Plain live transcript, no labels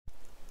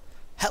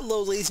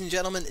Hello ladies and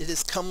gentlemen, it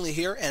is Cumley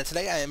here, and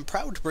today I am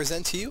proud to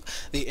present to you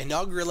the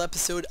inaugural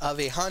episode of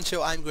a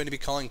honcho I'm going to be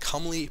calling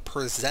Cumley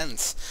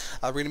Presents.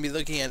 We're going to be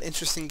looking at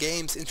interesting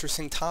games,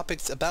 interesting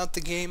topics about the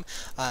game,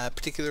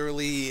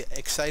 particularly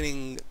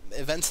exciting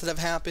events that have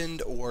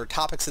happened or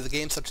topics of the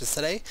game such as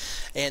today.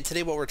 And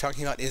today what we're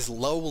talking about is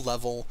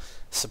low-level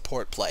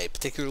support play,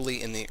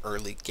 particularly in the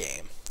early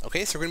game.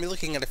 Okay, so we're going to be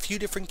looking at a few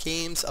different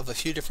games of a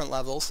few different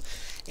levels,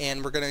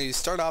 and we're going to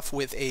start off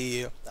with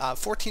a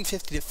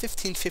 1450 to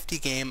 1550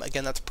 game.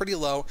 Again, that's pretty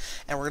low,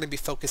 and we're going to be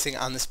focusing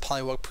on this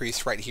Pollywog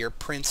Priest right here,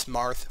 Prince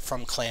Marth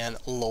from Clan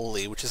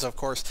Loli, which is of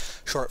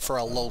course short for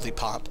a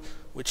lollipop,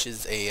 which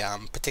is a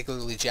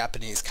particularly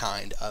Japanese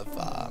kind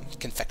of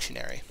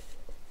confectionery.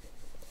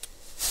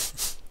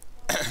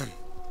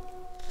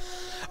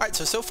 Alright,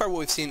 so far what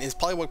we've seen is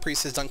Pollywog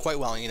Priest has done quite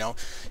well. You know,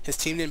 his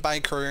team didn't buy a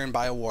courier and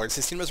buy awards.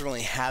 His team doesn't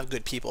really have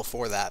good people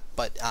for that,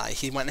 but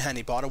he went ahead and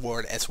he bought a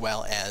ward as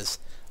well as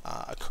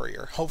a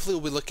courier. Hopefully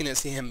we'll be looking to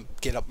see him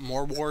get up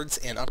more wards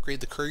and upgrade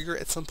the courier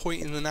at some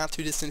point in the not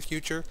too distant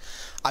future.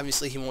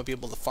 Obviously he won't be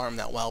able to farm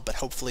that well, but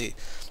hopefully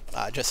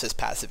just his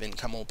passive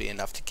income will be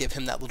enough to give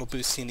him that little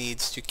boost he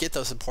needs to get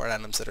those support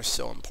items that are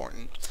so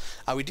important.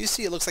 We do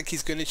see it looks like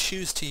he's going to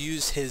choose to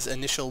use his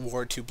initial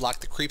ward to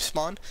block the creep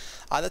spawn.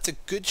 That's a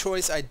good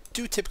choice. I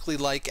do typically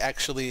like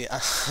actually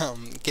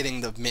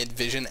getting the mid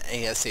vision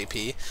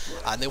ASAP.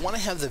 They want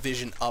to have the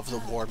vision of the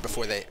ward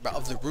before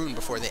the rune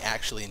before they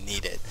actually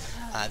need it.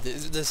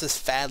 There's this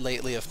fad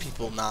lately of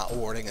people not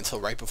warding until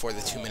right before the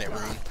 2-minute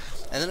rune,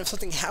 and then if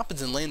something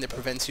happens in lane that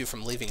prevents you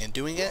from leaving and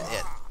doing it,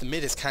 the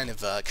mid is kind of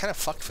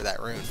fucked for that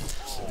rune.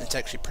 It's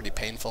actually pretty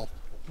painful.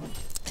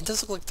 It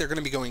does look like they're going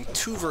to be going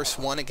 2 versus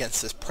 1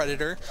 against this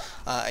Predator.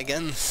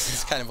 Again, this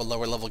is kind of a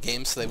lower level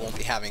game, so they won't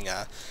be having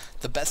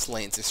the best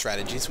lanes and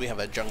strategies. We have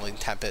a jungling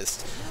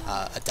Tempest,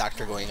 a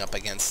Doctor going up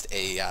against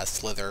a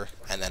Slither,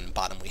 and then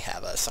bottom we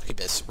have a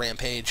Succubus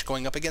Rampage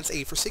going up against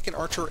a Forsaken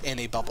Archer and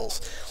a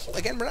Bubbles.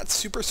 Again, we're not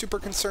super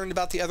concerned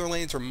about the other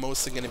lanes. We're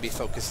mostly going to be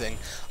focusing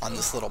on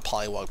this little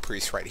Pollywog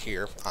Priest right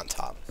here on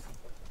top.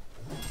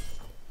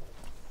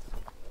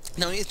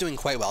 Now he's doing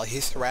quite well.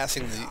 He's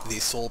harassing the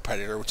Soul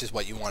Predator, which is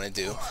what you want to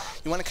do.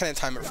 You want to kind of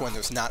time it for when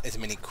there's not as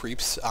many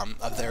creeps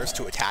of theirs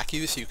to attack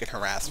you, so you can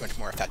harass much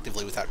more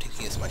effectively without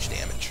taking as much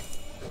damage.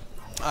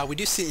 We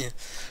do see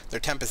their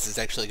Tempest is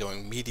actually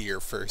going Meteor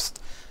first.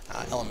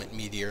 Element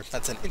Meteor.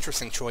 That's an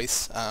interesting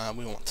choice.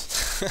 We won't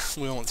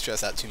we won't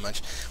stress out too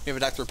much. We have a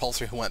Dr.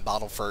 Repulsor who went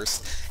bottle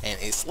first, and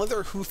a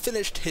Slither who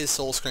finished his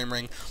Soul Scream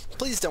Ring.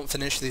 Please don't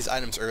finish these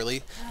items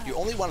early. You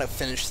only want to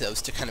finish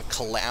those to kind of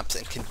collapse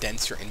and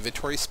condense your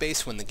inventory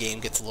space when the game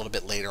gets a little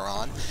bit later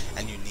on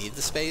and you need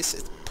the space.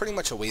 It's pretty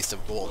much a waste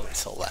of gold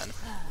until then.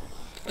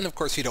 And of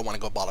course you don't want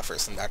to go bottle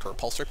first in Dr.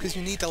 Repulsor because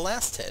you need the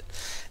last hit,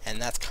 and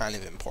that's kind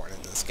of important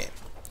in this game.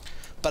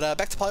 But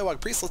back to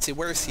Pollywog Priest, let's see,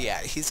 where is he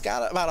at? He's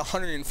got about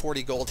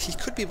 140 gold. He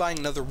could be buying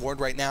another ward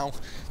right now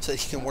so that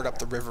he can ward up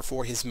the river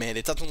for his mid.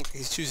 It doesn't look like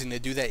he's choosing to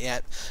do that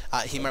yet.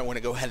 He might want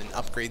to go ahead and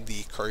upgrade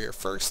the courier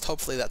first.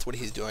 Hopefully that's what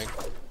he's doing.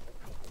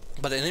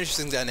 But an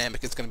interesting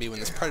dynamic is going to be when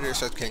this Predator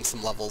starts getting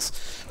some levels.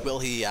 Will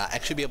he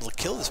actually be able to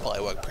kill this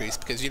Pollywog Priest?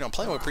 Because, you know,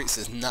 Pollywog Priest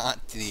is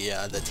not the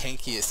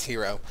tankiest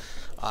hero.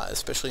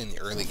 Especially in the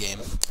early game.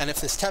 And if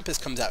this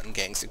Tempest comes out and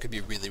ganks, it could be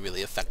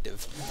really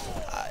effective.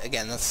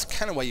 Again, that's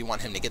kind of why you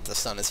want him to get the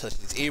stun, is so that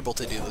he's able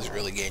to do those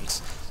early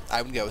ganks.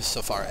 I would go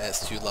so far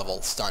as to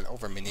level stun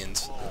over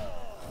minions.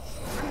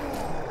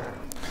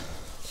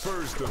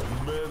 First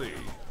of many.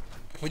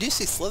 We do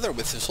see Slither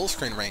with his Soul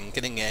Screen Ring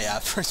getting a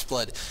first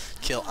blood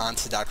kill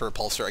onto Dr.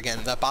 Repulsor. Again,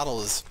 that bottle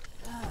is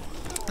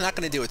not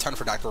going to do a ton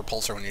for Dr.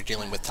 Repulsor when you're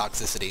dealing with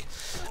toxicity.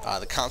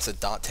 The constant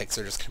dot ticks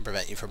are just going to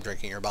prevent you from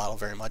drinking your bottle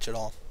very much at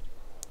all.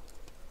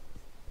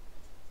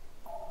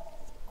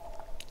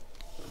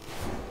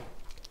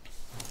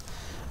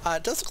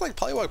 It does look like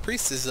Pollywog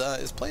Priest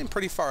is playing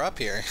pretty far up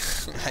here.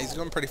 He's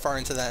going pretty far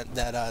into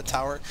that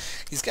tower.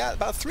 He's got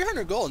about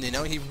 300 gold, you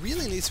know. He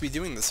really needs to be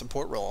doing the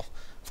support role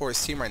for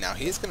his team right now.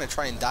 He's going to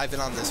try and dive in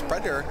on this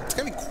Predator. It's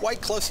going to be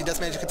quite close. He does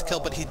manage to get the kill,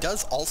 but he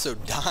does also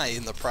die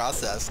in the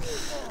process.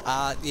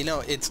 You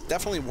know, it's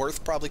definitely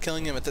worth probably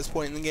killing him at this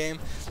point in the game.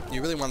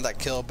 You really want that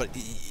kill, but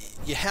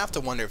you have to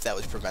wonder if that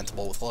was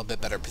preventable with a little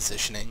bit better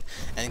positioning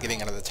and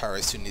getting out of the tower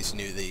as soon as you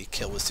knew the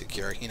kill was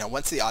secure. You know,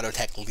 once the auto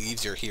attack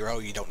leaves your hero,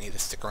 you don't need to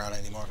stick around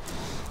anymore.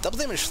 Double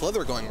damage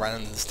Slither going right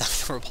into the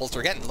Dr.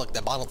 Repulsor. Again, look,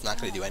 the bottle's not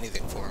going to do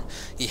anything for him.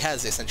 He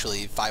has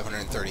essentially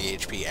 530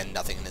 HP and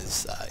nothing in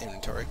his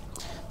inventory.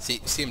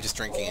 See him just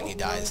drinking and he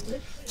dies.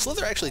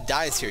 Slither actually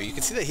dies here. You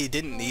can see that he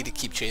didn't need to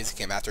keep chasing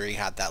him after he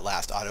had that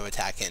last auto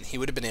attack in. He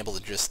would have been able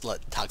to just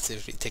let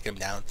toxicity take him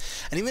down.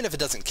 And even if it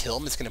doesn't kill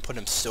him, it's going to put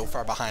him so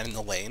far behind in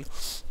the lane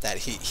that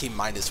he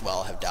might as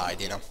well have died,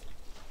 you know.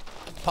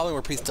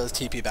 Pollywog Priest does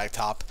TP back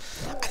top.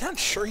 I'm not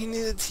sure he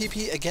needed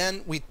TP.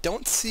 Again, we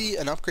don't see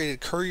an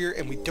upgraded courier,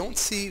 and we don't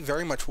see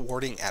very much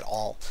warding at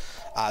all.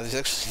 There's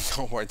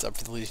actually no wards up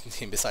for the Legion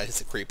team besides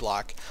the creep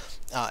block.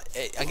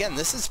 Again,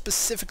 this is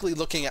specifically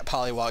looking at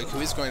Pollywog, who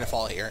is going to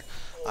fall here.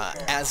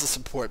 as a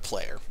support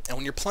player. And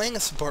when you're playing a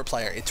support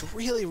player, it's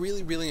really,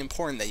 really, really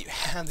important that you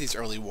have these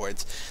early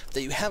wards,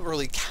 that you have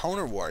early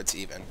counter wards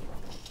even.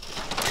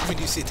 We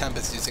do see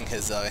Tempest using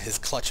his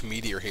clutch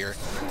meteor here.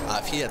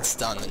 If he had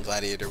stun, then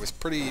Gladiator was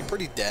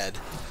pretty dead.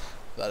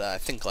 But I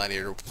think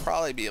Gladiator will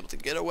probably be able to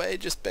get away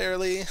just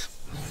barely.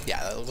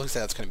 Yeah, it looks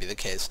like that's going to be the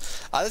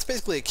case. That's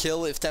basically a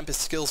kill if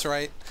Tempest skills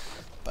right.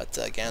 But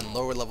again,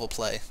 lower level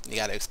play, you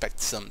gotta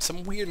expect some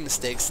weird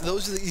mistakes.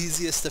 Those are the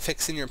easiest to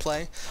fix in your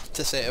play.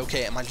 To say,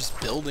 okay, am I just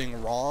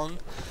building wrong?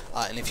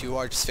 And if you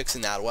are, just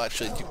fixing that will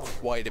actually do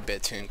quite a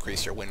bit to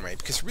increase your win rate.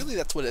 Because really,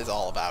 that's what it's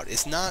all about.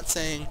 It's not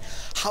saying,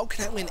 how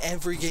can I win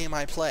every game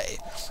I play?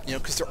 You know,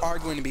 because there are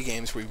going to be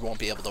games where you won't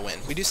be able to win.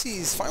 We do see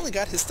he's finally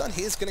got his stun.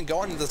 He is going to go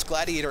on to this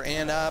Gladiator,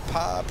 and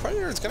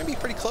Predator is going to be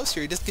pretty close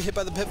here. He just get hit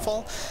by the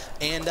Pitfall,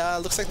 and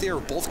looks like they are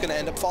both going to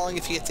end up falling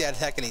if he gets the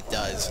attack, and he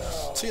does.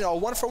 So, you know,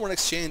 a 1-for-1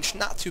 exchange,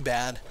 not too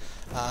bad.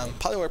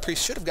 Polywog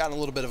Priest should have gotten a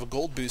little bit of a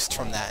gold boost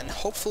from that, and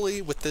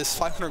hopefully with this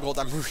 500 gold,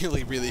 I'm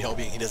really, really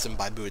hoping he doesn't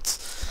buy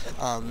boots.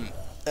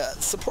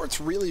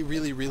 Supports really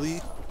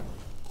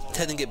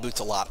tend to get boots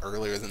a lot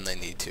earlier than they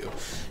need to.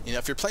 You know,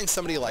 if you're playing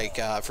somebody like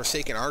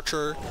Forsaken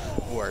Archer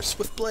or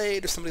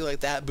Swiftblade or somebody like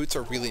that, boots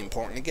are really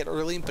important to get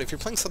early, but if you're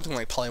playing something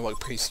like Polywog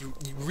Priest, you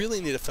really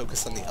need to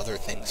focus on the other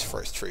things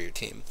first for your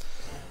team.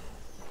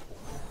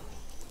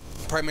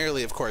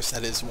 Primarily, of course,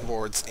 that is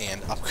wards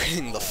and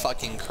upgrading the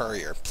fucking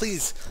courier.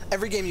 Please,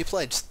 every game you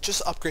play,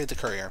 just upgrade the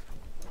courier.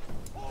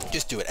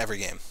 Just do it every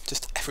game.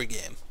 Just every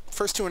game.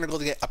 First 200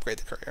 gold to get, upgrade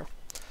the courier.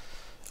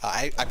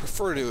 I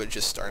prefer to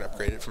just start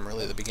upgraded from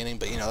really the beginning,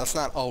 but, you know, that's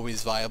not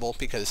always viable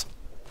because,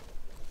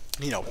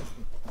 you know,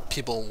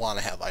 people want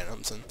to have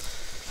items and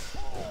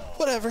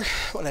whatever.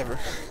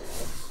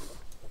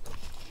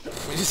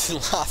 We just see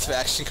lots of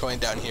action going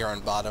down here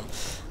on bottom.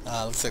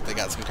 Looks like they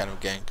got some kind of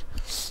gank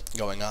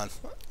going on.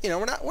 You know,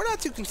 we're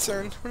not too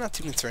concerned. We're not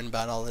too concerned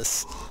about all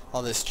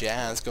this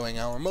jazz going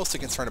on. We're mostly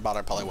concerned about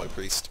our Polywog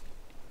Priest,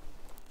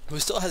 who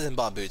still hasn't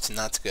bought boots, and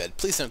that's good.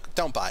 Please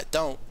don't buy it.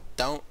 Don't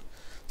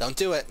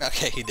do it.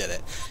 Okay, he did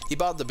it. He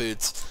bought the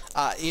boots.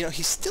 You know,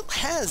 he still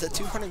has that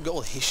 200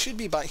 gold. He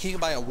can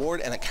buy a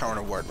ward and a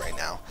counter ward right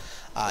now.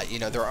 You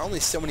know, there are only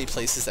so many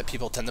places that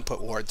people tend to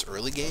put wards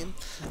early game.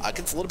 It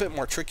gets a little bit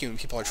more tricky when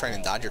people are trying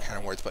to dodge your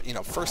counter wards, but, you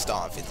know, first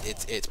off,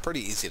 it's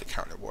pretty easy to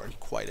counter ward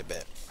quite a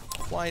bit.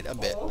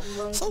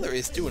 Slither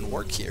is doing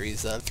work here.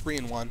 He's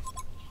 3-1.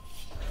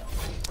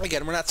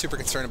 Again, we're not super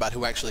concerned about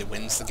who actually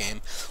wins the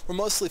game. We're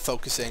mostly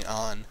focusing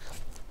on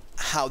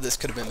how this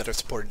could have been better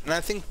supported, and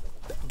I think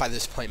by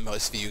this point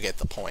most of you get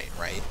the point,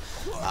 right?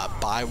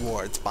 Buy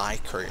wards, buy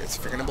couriers.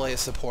 If you're going to play a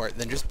support,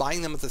 then just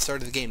buying them at the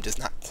start of the game does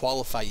not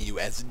qualify you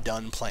as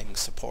done playing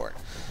support.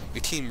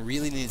 Your team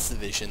really needs the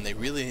vision. They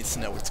really need to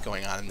know what's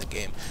going on in the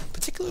game,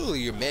 particularly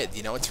your mid.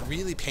 You know, it's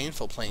really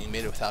painful playing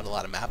mid without a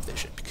lot of map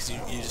vision because you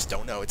just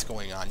don't know what's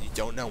going on. You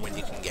don't know when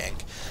you can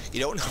gank. You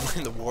don't know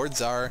where the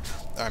wards are,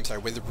 or I'm sorry,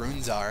 where the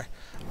runes are,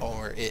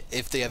 or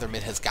if the other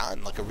mid has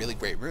gotten like a really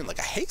great rune. Like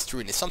a haste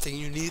rune is something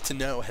you need to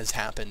know has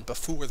happened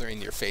before they're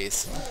in your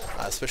face,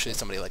 especially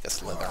somebody like a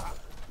Slither.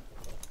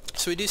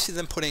 So we do see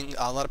them putting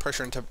a lot of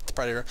pressure into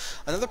Predator.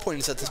 Another point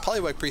is that this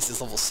Polywog Priest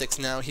is level 6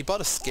 now. He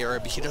bought a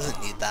Scarab, he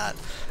doesn't need that.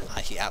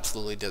 He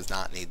absolutely does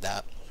not need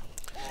that.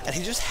 And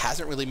he just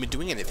hasn't really been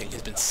doing anything.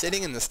 He's been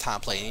sitting in this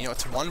top lane. You know,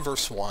 it's 1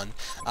 versus 1,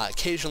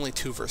 occasionally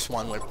 2 versus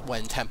 1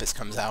 when Tempest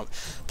comes out.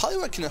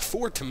 Polywog can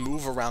afford to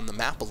move around the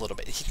map a little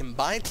bit. He can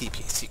buy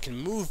TPs, he can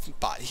move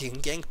bot, he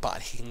can gank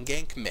bot, he can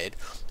gank mid,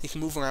 he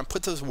can move around,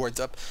 put those wards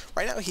up.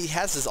 Right now he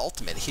has his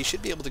ultimate. He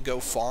should be able to go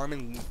farm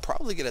and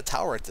probably get a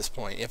tower at this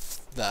point.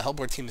 If the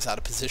Hellborn team is out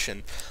of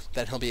position,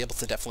 then he'll be able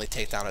to definitely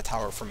take down a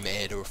tower for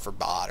mid or for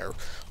bot or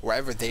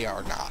wherever they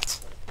are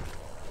not.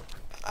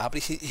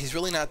 But he's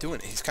really not doing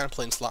it. He's kind of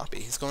playing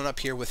sloppy. He's going up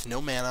here with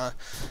no mana,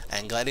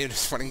 and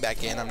Gladiator's running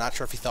back in. I'm not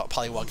sure if he thought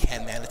Polywog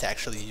had mana to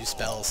actually use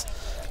spells.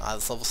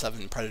 This level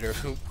 7 Predator,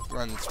 who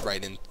runs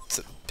right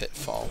into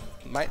Pitfall,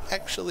 might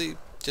actually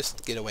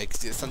just get away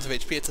because he has tons of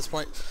HP at this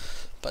point.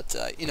 But,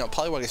 you know,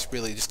 Polywog is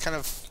really just kind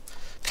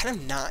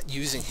of not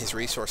using his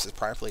resources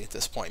properly at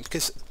this point,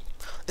 because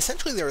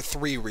essentially there are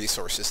 3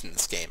 resources in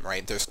this game,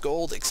 right? There's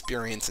gold,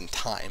 experience, and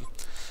time.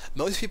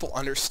 Most people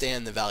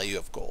understand the value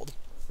of gold.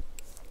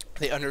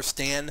 They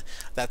understand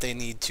that they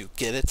need to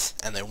get it,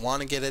 and they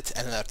want to get it,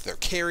 and that if they're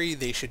carry,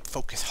 they should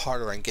focus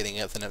harder on getting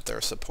it than if they're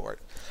support.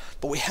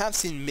 But we have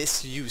seen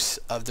misuse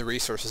of the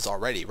resources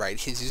already, right?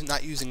 He's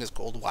not using his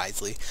gold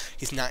wisely.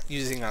 He's not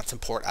using it on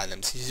support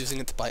items. He's using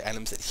it to buy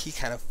items that he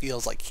kind of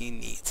feels like he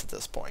needs at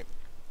this point.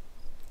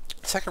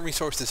 Second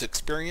resource is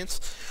experience,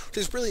 which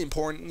is really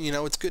important. You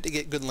know, it's good to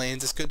get good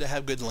lanes. It's good to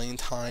have good lane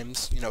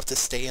times, you know, to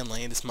stay in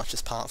lane as much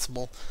as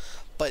possible.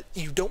 But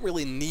you don't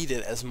really need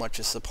it as much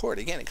as support.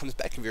 Again, it comes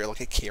back if you're like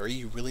a carry,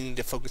 you really need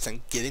to focus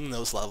on getting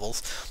those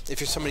levels.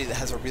 If you're somebody that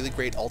has a really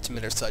great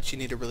ultimate or such, you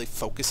need to really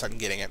focus on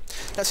getting it.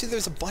 Now see,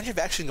 there's a bunch of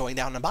action going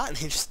down the bot, and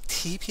he just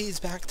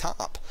TPs back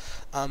top.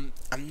 I'm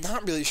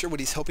not really sure what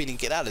he's hoping to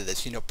get out of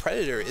this. You know,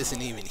 Predator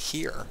isn't even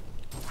here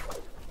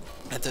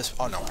at this.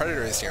 Oh no,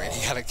 Predator is here, and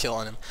he got a kill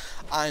on him.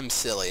 I'm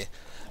silly.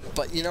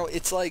 But, you know,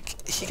 it's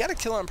like, he got a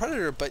kill on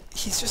Predator, but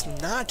he's just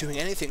not doing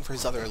anything for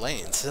his other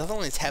lanes. His other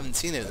lanes haven't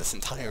seen it this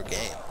entire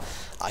game.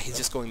 He's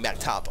just going back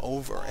top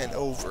over and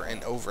over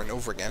and over and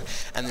over again.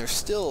 And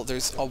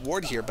there's a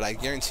ward here, but I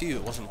guarantee you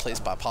it wasn't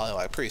placed by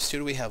Poliwag Priest. Who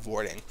do we have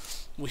warding?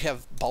 We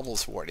have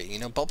Bubbles warding. You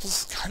know,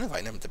 Bubbles is kind of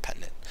item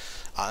dependent.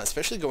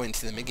 Especially going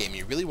into the mid-game,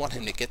 you really want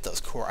him to get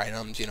those core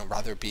items, you know,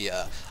 rather it be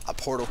a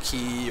portal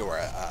key or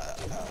a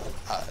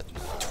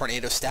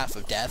tornado staff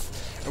of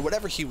death, or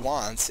whatever he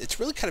wants. It's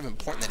really kind of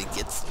important that he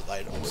gets those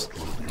items,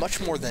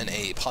 much more than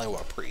a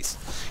Poliwag Priest.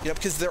 You know,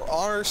 because there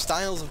are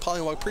styles of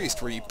Poliwag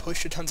Priest where you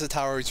push a tons of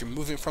towers, you're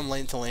moving from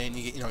lane to lane,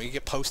 you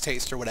get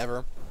post-haste or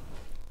whatever,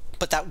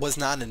 but that was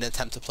not an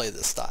attempt to play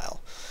this style.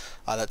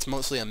 That's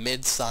mostly a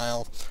mid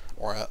style,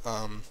 or a,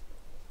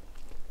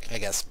 I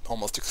guess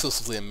almost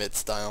exclusively a mid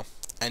style.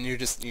 And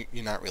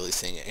you're not really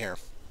seeing it here.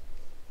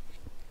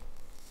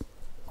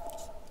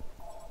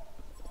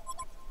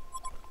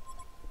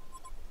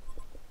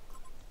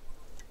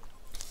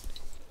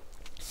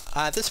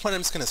 At this point, I'm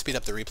just going to speed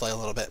up the replay a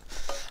little bit.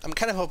 I'm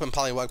kind of hoping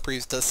Poliwag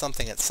Priest does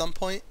something at some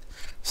point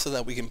so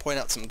that we can point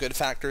out some good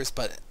factors,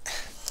 but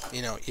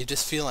you know, you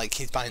just feel like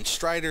he's buying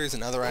Striders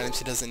and other items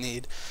he doesn't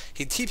need.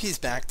 He TP's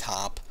back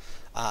top.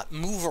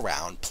 Move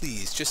around,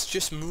 please.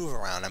 Just move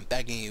around. I'm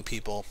begging you,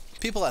 people.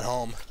 People at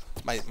home,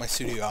 my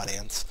studio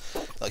audience.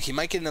 Like, he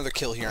might get another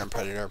kill here on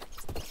Predator.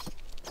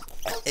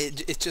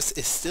 It just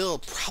is still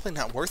probably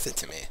not worth it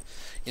to me.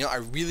 You know, I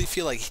really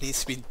feel like he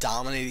needs to be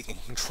dominating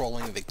and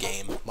controlling the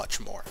game much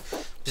more.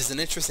 Which is an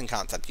interesting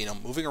concept. You know,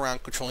 moving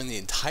around, controlling the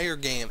entire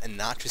game and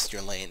not just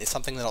your lane is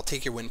something that'll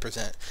take your win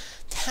percent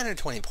 10 or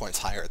 20 points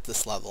higher at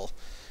this level.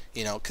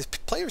 You know, because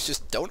players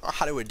just don't know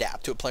how to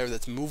adapt to a player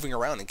that's moving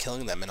around and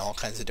killing them in all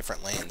kinds of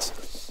different lanes.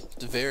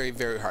 It's very,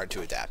 very hard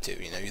to adapt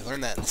to. You know, you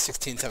learn that in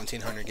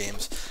 1700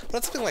 games, but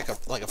it's something like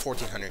a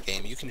 1400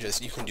 game. You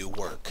can do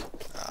work.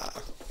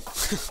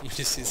 We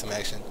just see some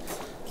action.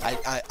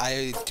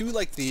 I do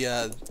like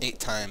the 8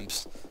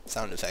 times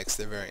sound effects.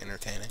 They're very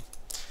entertaining.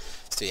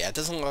 So yeah, it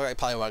doesn't look like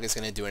Poliwag is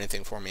going to do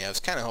anything for me. I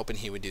was kind of hoping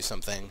he would do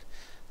something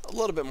a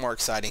little bit more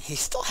exciting. He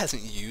still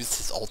hasn't used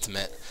his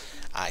ultimate.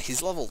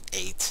 He's level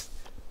 8.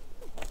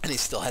 And he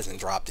still hasn't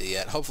dropped it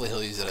yet. Hopefully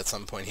he'll use it at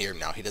some point here.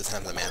 Now he doesn't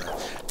have the mana.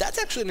 That's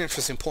actually an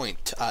interesting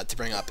point to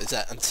bring up, is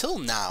that until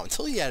now,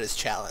 until he had his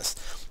Chalice,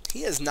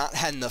 he has not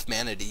had enough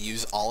mana to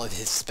use all of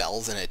his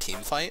spells in a team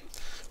fight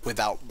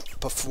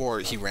before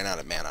he ran out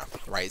of mana,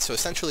 right? So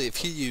essentially, if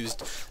he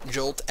used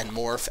Jolt and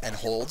Morph and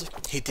Hold,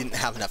 he didn't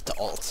have enough to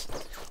ult.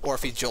 Or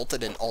if he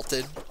jolted and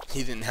ulted,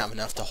 he didn't have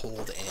enough to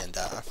Hold and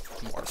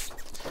Morph.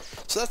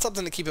 So that's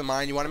something to keep in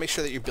mind. You want to make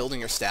sure that you're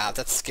building your staff.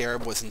 That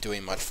Scarab wasn't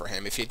doing much for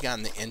him. If he had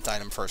gotten the int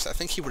item first, I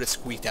think he would have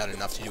squeaked out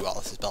enough to do all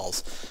of his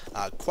spells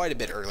quite a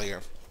bit earlier.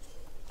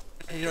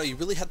 And, you know, you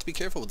really have to be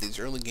careful with these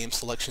early game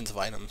selections of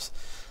items.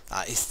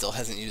 He still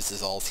hasn't used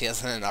his ult. He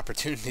hasn't had an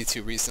opportunity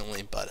to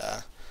recently,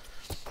 but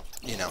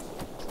you know,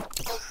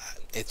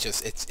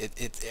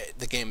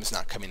 the game is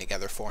not coming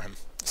together for him.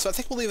 So I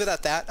think we'll leave it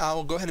at that.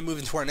 We'll go ahead and move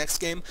into our next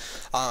game.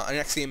 Our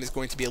next game is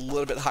going to be a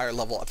little bit higher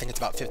level. I think it's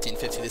about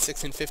 1550 to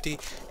 1650,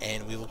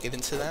 and we will get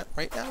into that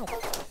right now.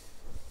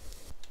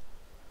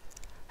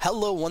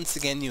 Hello once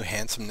again, you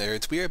handsome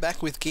nerds. We are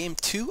back with game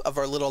 2 of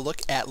our little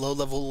look at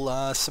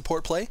low-level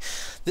support play.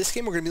 This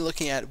game we're going to be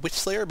looking at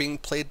Witchslayer being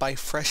played by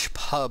Fresh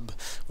Pub,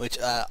 which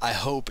I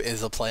hope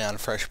is a play on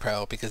Fresh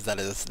Pro, because that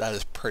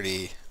is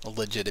pretty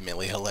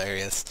legitimately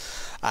hilarious.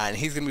 And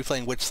he's going to be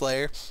playing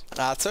Witchslayer.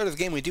 At the start of the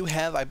game we do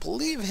have, I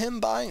believe, him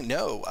buying...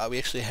 No, we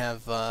actually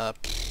have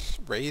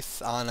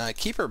Wraith on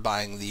Keeper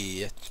buying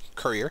the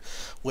Courier,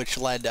 which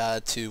led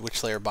to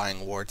Witchslayer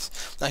buying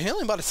wards. Now, he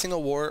only bought a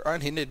single ward, or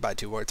he did buy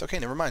 2 wards. Okay,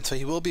 never mind. So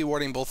he will be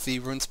warding both the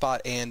Rune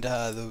Spot and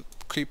the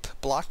Creep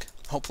block,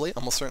 hopefully,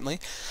 almost certainly.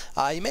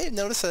 You may have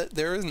noticed that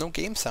there is no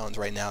game sounds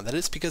right now. That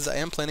is because I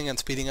am planning on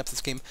speeding up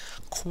this game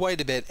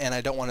quite a bit, and I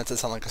don't want it to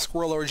sound like a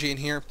squirrel orgy in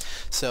here,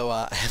 so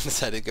I have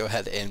decided to go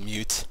ahead and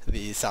mute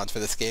the sounds for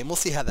this game. We'll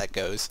see how that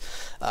goes.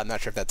 I'm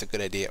not sure if that's a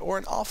good idea or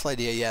an awful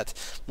idea yet.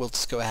 We'll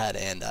just go ahead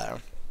and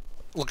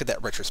look at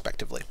that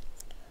retrospectively.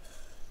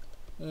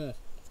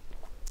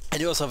 I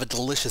do also have a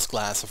delicious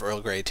glass of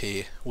Earl Grey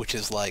tea, which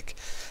is like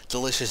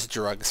delicious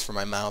drugs for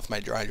my mouth,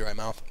 my dry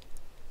mouth.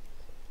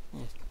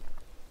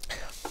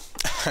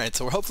 Alright,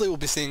 so hopefully we'll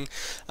be seeing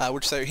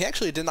Witchslayer. He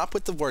actually did not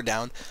put the ward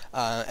down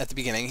at the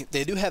beginning.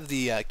 They do have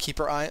the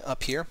Keeper Eye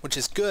up here, which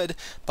is good,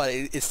 but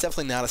it's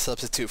definitely not a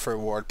substitute for a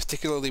ward,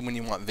 particularly when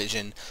you want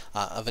vision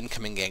of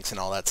incoming ganks and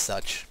all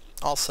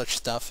such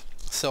stuff.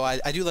 So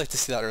I do like to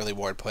see that early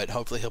ward put.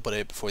 Hopefully he'll put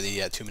it before the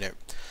 2-minute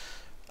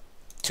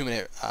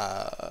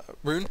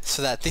rune,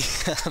 so that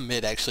the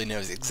mid actually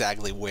knows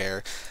exactly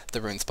where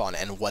the rune spawn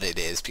and what it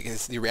is,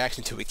 because the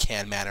reaction to it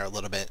can matter a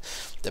little bit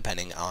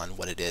depending on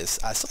what it is.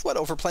 Silhouette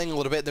overplaying a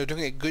little bit. They're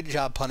doing a good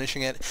job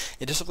punishing it.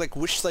 It just looks like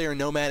Witchslayer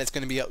Nomad is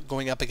going to be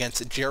going up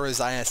against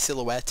Jeremiah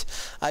Silhouette.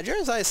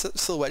 Jeremiah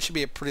Silhouette should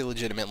be a pretty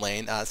legitimate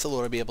lane.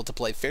 Silhouette will be able to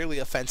play fairly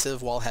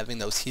offensive while having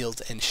those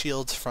heals and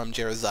shields from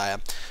Jeremiah.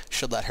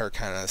 Should let her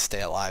kind of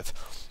stay alive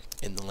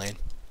in the lane.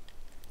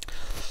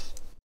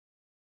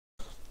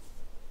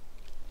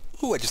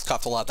 Ooh, I just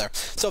coughed a lot there.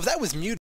 So if that was muted,